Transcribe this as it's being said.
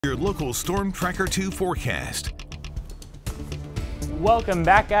Your local Storm Tracker 2 forecast. Welcome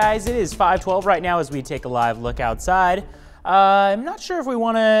back, guys. It is 5:12 right now as we take a live look outside. I'm not sure if we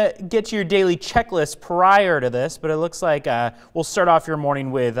want to get to your daily checklist prior to this, but it looks like we'll start off your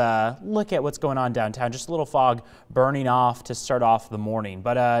morning with a look at what's going on downtown. Just a little fog burning off to start off the morning.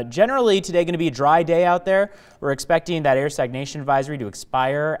 But generally today going to be a dry day out there. We're expecting that air stagnation advisory to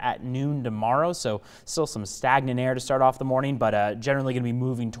expire at noon tomorrow, so still some stagnant air to start off the morning, but generally going to be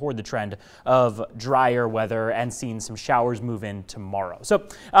moving toward the trend of drier weather and seeing some showers move in tomorrow. So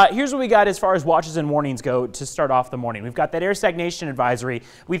here's what we got as far as watches and warnings go to start off the morning. We've got that air stagnation advisory.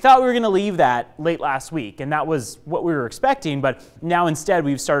 We thought we were going to leave that late last week, and that was what we were expecting, but now instead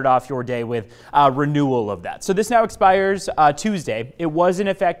we've started off your day with renewal of that. So this now expires Tuesday. It was in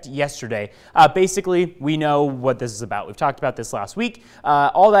effect yesterday. Basically, we know what this is about. We've talked about this last week.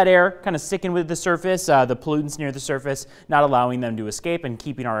 All that air kind of sticking with the surface, the pollutants near the surface, not allowing them to escape and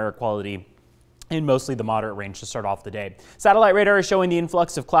keeping our air quality in mostly the moderate range to start off the day. Satellite radar is showing the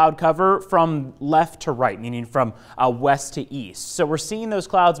influx of cloud cover from left to right, meaning from west to east. So we're seeing those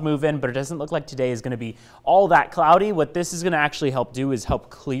clouds move in, but it doesn't look like today is going to be all that cloudy. What this is going to actually help do is help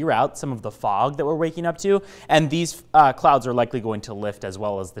clear out some of the fog that we're waking up to, and these clouds are likely going to lift as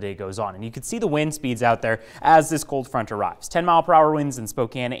well as the day goes on. And you can see the wind speeds out there as this cold front arrives. 10-mile-per-hour winds in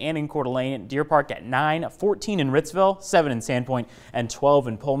Spokane and in Coeur d'Alene, Deer Park at 9, 14 in Ritzville, 7 in Sandpoint, and 12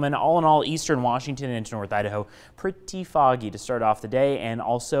 in Pullman. All in all, eastern Washington into North Idaho, pretty foggy to start off the day, and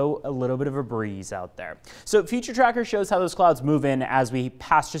also a little bit of a breeze out there. So future tracker shows how those clouds move in as we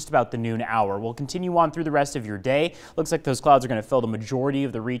pass just about the noon hour. We'll continue on through the rest of your day. Looks like those clouds are going to fill the majority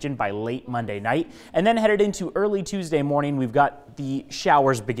of the region by late Monday night, and then headed into early Tuesday morning, we've got the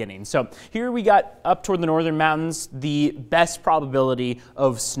showers beginning. So here we got up toward the northern mountains the best probability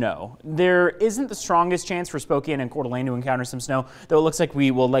of snow. There isn't the strongest chance for Spokane and Coeur d'Alene to encounter some snow, though it looks like we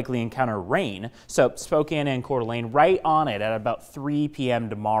will likely encounter rain. So Spokane and Coeur d'Alene right on it at about 3 p.m.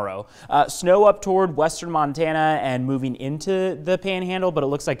 tomorrow. Snow up toward western Montana and moving into the Panhandle, but it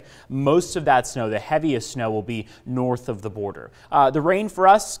looks like most of that snow, the heaviest snow, will be north of the border. The rain for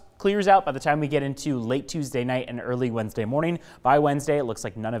us clears out by the time we get into late Tuesday night and early Wednesday morning. By Wednesday, it looks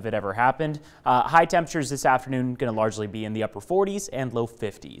like none of it ever happened. High temperatures this afternoon going to largely be in the upper 40s and low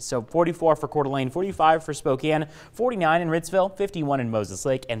 50s. So 44 for Coeur d'Alene, 45 for Spokane, 49 in Ritzville, 51 in Moses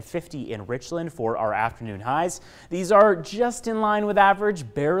Lake, and 50 in Richland for our afternoon highs. These are just in line with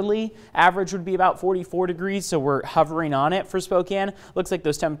average, barely. Average would be about 44 degrees, so we're hovering on it for Spokane. Looks like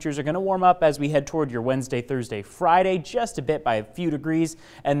those temperatures are going to warm up as we head toward your Wednesday, Thursday, Friday, just a bit by a few degrees,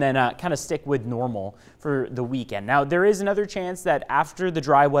 and then kind of stick with normal for the weekend. Now, there is another chance that after the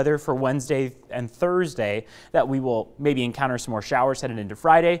dry weather for Wednesday and Thursday that we will maybe encounter some more showers headed into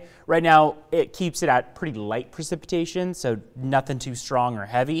Friday. Right now, it keeps it at pretty light precipitation, so nothing too strong or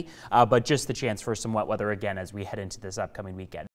heavy, but just the chance for some wet weather again as we head into this upcoming weekend.